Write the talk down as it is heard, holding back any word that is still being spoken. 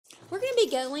We're going to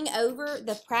be going over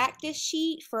the practice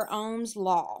sheet for Ohm's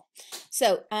law.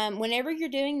 So whenever you're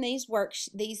doing these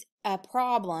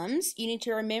problems, you need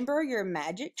to remember your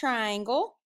magic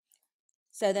triangle.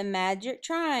 So the magic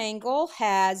triangle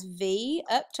has V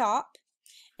up top,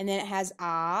 and then it has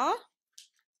I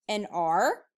and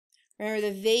R. Remember,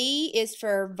 the V is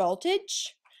for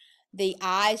voltage. The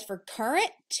I is for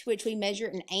current, which we measure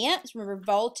in amps. Remember,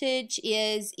 voltage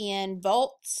is in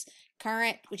volts.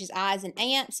 Current, which is I, is in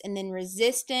amps. And then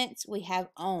resistance, we have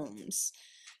ohms.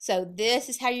 So this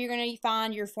is how you're going to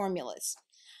find your formulas.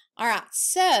 All right,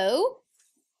 so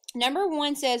number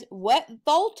one says, what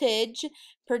voltage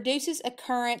produces a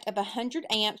current of 100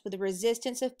 amps with a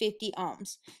resistance of 50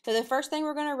 ohms? So the first thing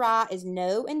we're going to write is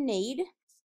know and need,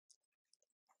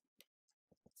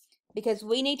 because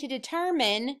we need to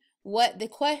determine what the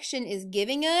question is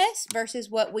giving us versus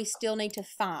what we still need to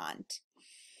find.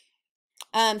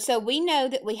 So we know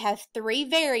that we have three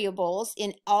variables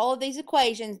in all of these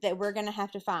equations that we're going to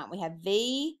have to find. We have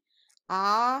V,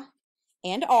 I,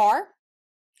 and R.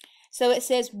 So it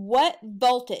says what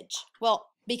voltage? Well,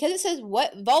 because it says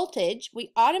what voltage,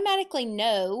 we automatically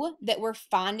know that we're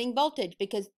finding voltage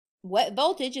because what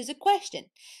voltage is a question.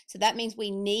 So that means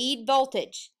we need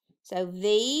voltage. So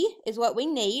V is what we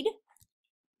need.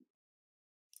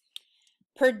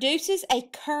 Produces a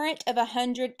current of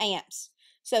 100 amps.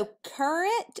 So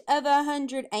current of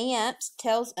 100 amps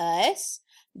tells us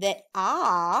that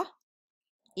I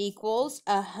equals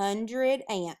 100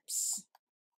 amps.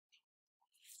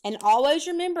 And always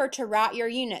remember to write your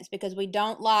units because we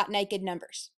don't like naked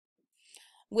numbers.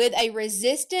 With a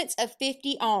resistance of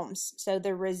 50 ohms. So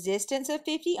the resistance of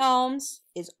 50 ohms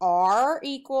is R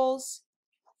equals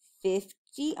 50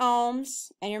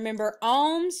 ohms. And remember,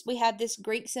 ohms, we have this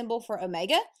Greek symbol for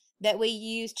omega that we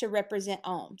use to represent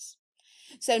ohms.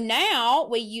 So now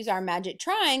we use our magic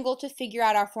triangle to figure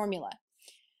out our formula.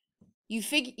 You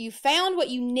found what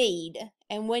you need,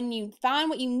 and when you find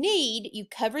what you need, you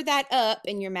cover that up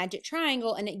in your magic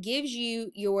triangle and it gives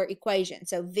you your equation.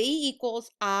 So V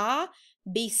equals I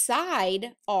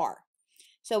beside R.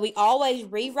 So we always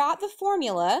rewrite the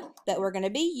formula that we're going to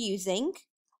be using.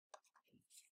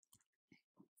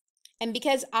 And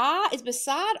because I is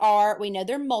beside R, we know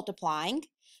they're multiplying.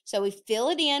 So we fill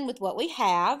it in with what we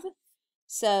have.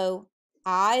 So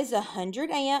I is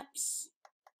 100 amps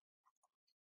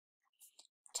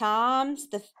times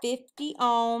the 50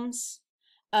 ohms.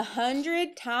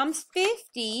 100 times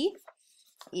 50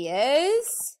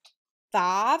 is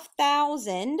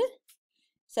 5,000.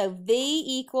 So V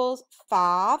equals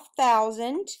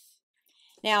 5,000.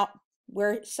 Now,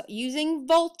 we're using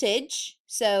voltage,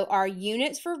 so our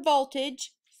units for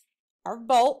voltage are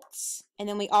volts, and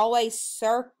then we always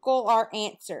circle our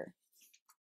answer.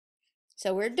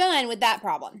 So we're done with that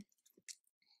problem.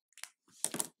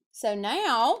 So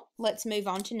now, let's move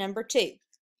on to number 2.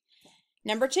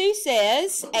 Number 2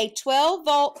 says, a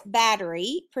 12-volt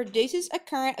battery produces a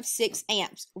current of 6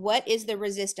 amps. What is the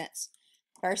resistance?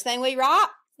 First thing we write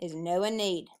is know and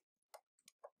need.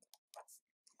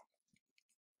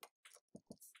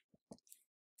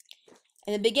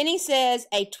 And the beginning says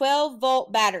a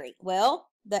 12-volt battery.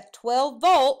 Well, that 12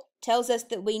 volt tells us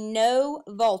that we know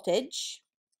voltage,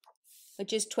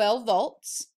 which is 12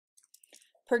 volts,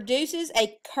 produces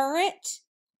a current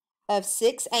of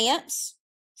 6 amps.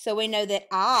 So we know that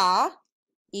I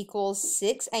equals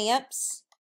 6 amps.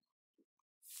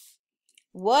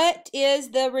 What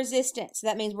is the resistance?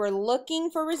 That means we're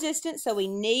looking for resistance, so we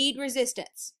need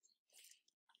resistance.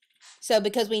 So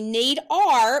because we need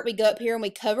R, we go up here and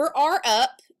we cover R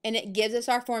up, and it gives us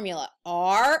our formula.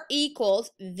 R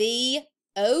equals V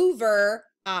over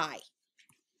I.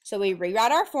 So we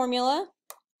rewrite our formula.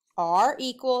 R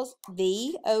equals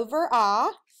V over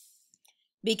I.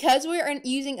 Because we're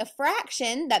using a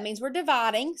fraction, that means we're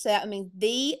dividing. So that means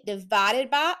V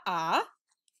divided by I.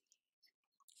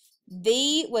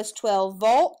 V was 12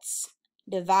 volts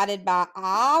divided by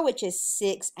I, which is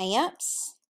 6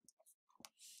 amps.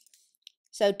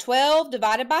 So 12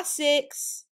 divided by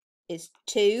 6 is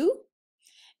 2.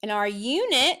 And our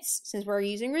units, since we're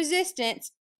using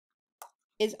resistance,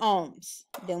 is ohms.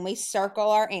 Then we circle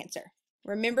our answer.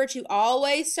 Remember to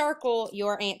always circle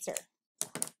your answer.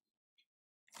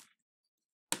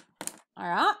 All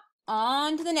right,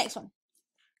 on to the next one.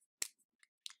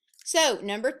 So,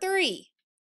 number 3.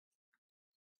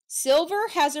 Silver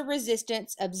has a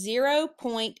resistance of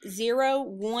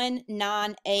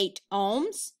 0.0198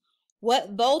 ohms.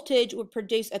 What voltage would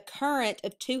produce a current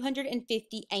of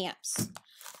 250 amps?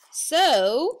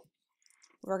 So,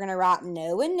 we're going to write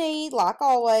know and need like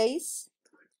always.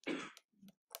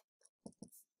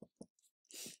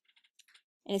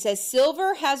 And it says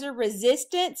silver has a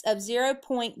resistance of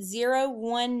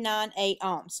 0.0198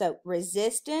 ohms. So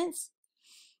resistance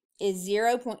is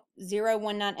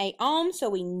 0.0198 ohms. So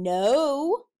we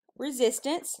know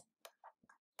resistance.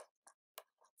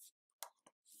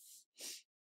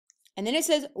 And then it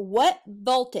says what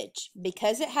voltage.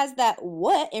 Because it has that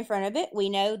what in front of it, we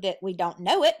know that we don't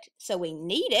know it, so we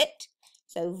need it.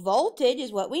 So voltage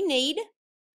is what we need.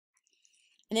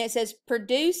 And then it says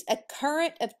produce a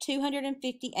current of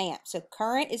 250 amps. So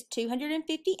current is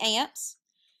 250 amps.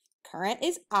 Current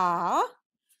is I.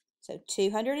 So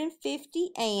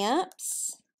 250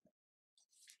 amps.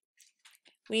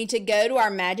 We need to go to our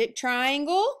magic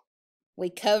triangle. We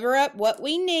cover up what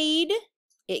we need.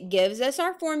 It gives us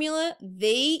our formula.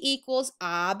 V equals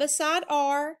I beside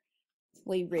R.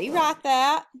 We rewrite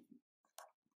that.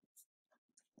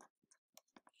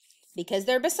 Because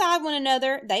they're beside one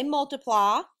another, they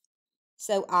multiply.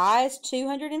 So I is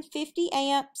 250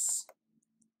 amps.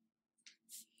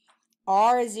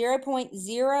 R is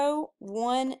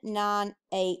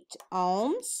 0.0198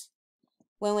 ohms.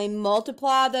 When we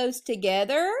multiply those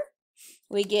together,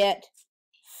 we get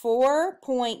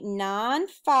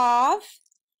 4.95.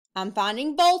 I'm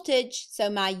finding voltage, so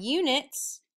my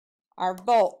units are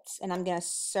volts, and I'm going to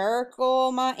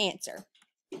circle my answer.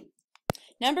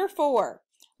 Number 4.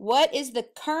 What is the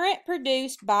current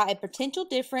produced by a potential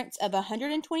difference of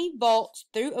 120 volts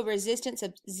through a resistance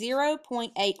of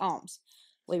 0.8 ohms?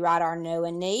 We write our know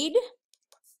and need.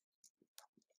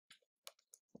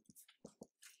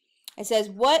 It says,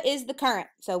 what is the current?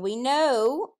 So we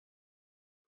know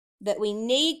that we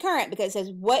need current because it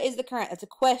says, what is the current? That's a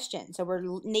question. So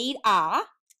we need I.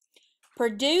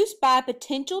 Produced by a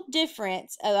potential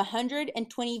difference of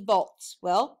 120 volts.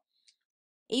 Well,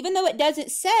 even though it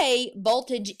doesn't say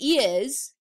voltage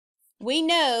is, we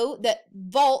know that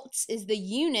volts is the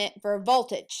unit for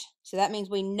voltage. So that means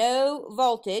we know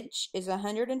voltage is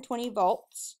 120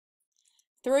 volts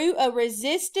through a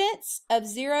resistance of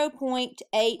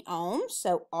 0.8 ohms.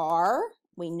 So R,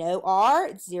 we know R,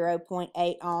 it's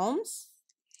 0.8 ohms.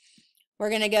 We're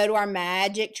going to go to our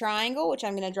magic triangle, which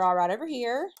I'm going to draw right over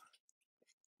here.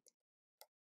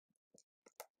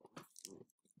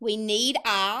 We need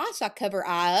I, so I cover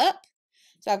I up.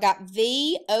 So I've got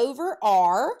V over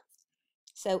R.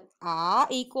 So I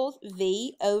equals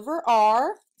V over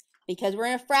R. Because we're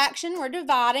in a fraction, we're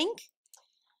dividing.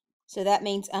 So that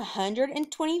means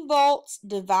 120 volts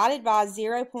divided by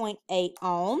 0.8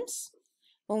 ohms.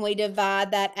 When we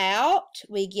divide that out,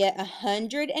 we get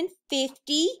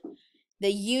 150.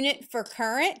 The unit for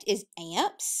current is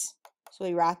amps. So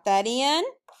we write that in,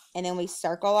 and then we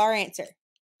circle our answer.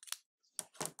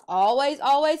 Always,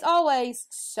 always, always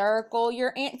circle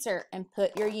your answer and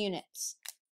put your units.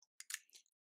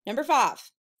 Number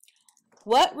 5.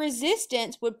 What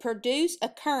resistance would produce a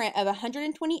current of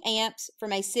 120 amps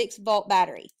from a 6-volt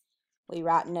battery? We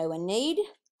write know and need.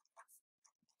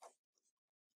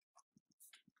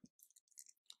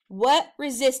 What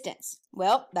resistance?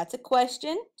 Well, that's a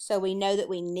question. So we know that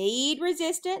we need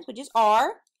resistance, which is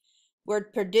R.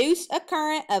 Would produce a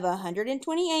current of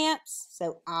 120 amps.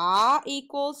 So I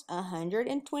equals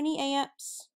 120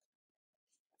 amps.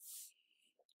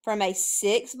 From a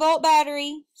 6-volt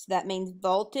battery. So that means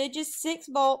voltage is 6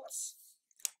 volts.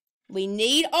 We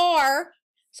need R.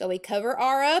 So we cover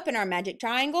R up in our magic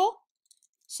triangle.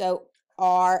 So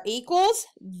R equals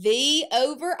V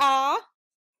over I.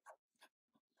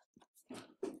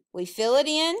 We fill it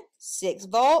in. 6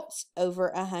 volts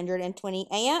over 120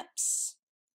 amps.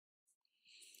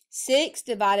 6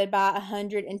 divided by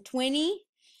 120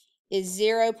 is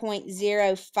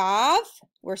 0.05.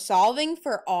 We're solving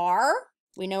for R.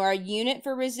 We know our unit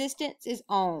for resistance is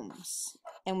ohms.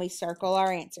 And we circle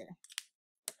our answer.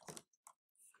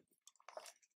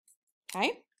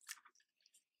 Okay.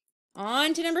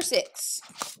 On to number 6.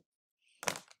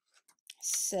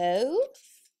 So,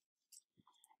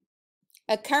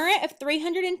 a current of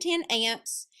 310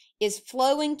 amps is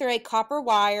flowing through a copper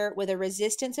wire with a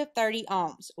resistance of 30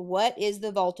 ohms. What is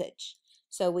the voltage?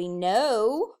 So we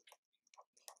know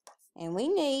and we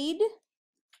need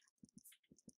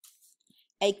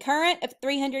a current of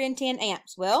 310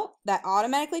 amps. Well, that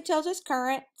automatically tells us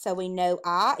current, so we know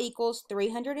I equals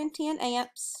 310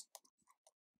 amps.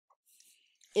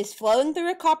 Is flowing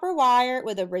through a copper wire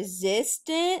with a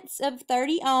resistance of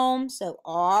 30 ohms, so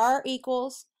R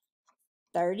equals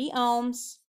 30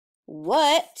 ohms.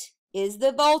 What is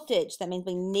the voltage? That means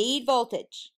we need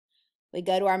voltage. We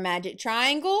go to our magic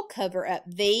triangle, cover up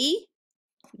V.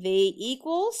 V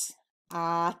equals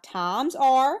I times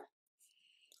R.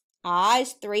 I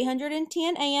is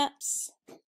 310 amps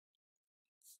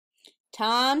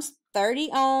times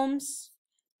 30 ohms.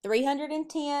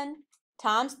 310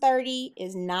 times 30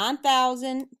 is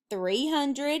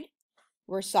 9,300.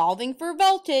 We're solving for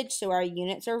voltage, so our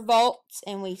units are volts,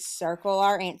 and we circle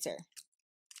our answer.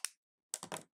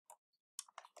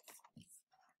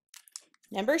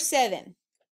 Number 7.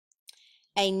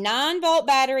 A 9-volt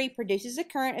battery produces a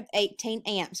current of 18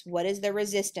 amps. What is the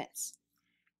resistance?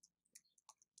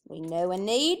 We know and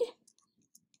need.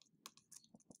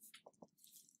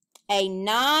 A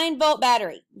 9-volt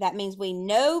battery, that means we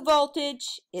know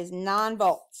voltage is 9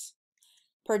 volts,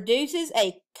 produces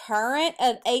a current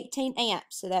of 18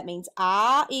 amps. So that means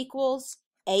I equals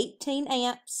 18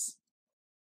 amps.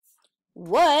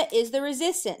 What is the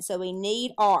resistance? So we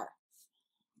need R.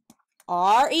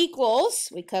 R equals,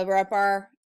 we cover up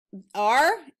our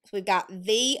R, so we've got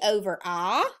V over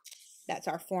I. That's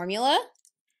our formula.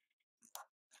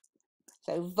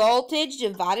 So voltage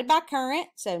divided by current,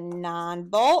 so 9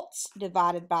 volts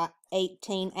divided by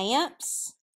 18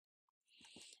 amps.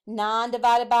 9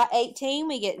 divided by 18,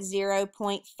 we get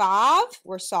 0.5.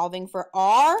 We're solving for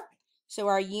R, so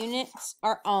our units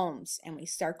are ohms, and we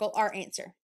circle our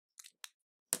answer.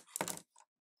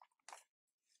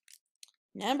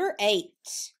 Number 8.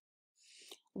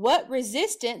 What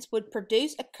resistance would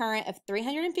produce a current of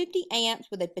 350 amps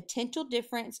with a potential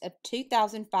difference of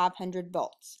 2,500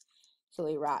 volts? So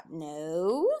we write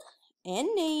know and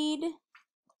need.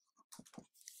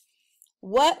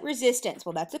 What resistance?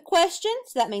 Well, that's a question,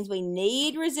 so that means we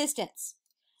need resistance.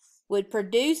 Would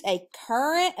produce a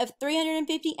current of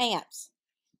 350 amps.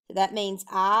 So that means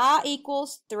I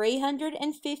equals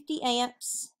 350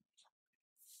 amps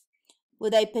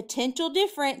with a potential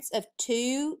difference of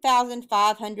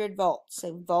 2,500 volts.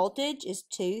 So voltage is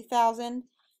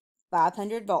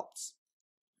 2,500 volts.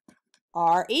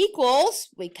 R equals,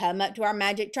 we come up to our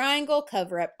magic triangle,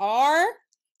 cover up R.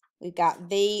 We've got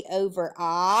V over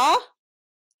I.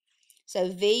 So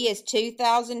V is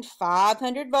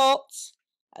 2,500 volts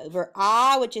over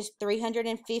I, which is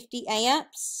 350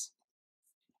 amps.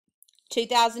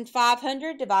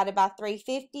 2,500 divided by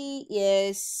 350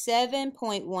 is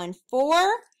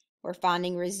 7.14. We're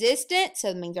finding resistance,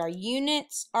 so that means our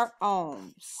units are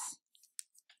ohms.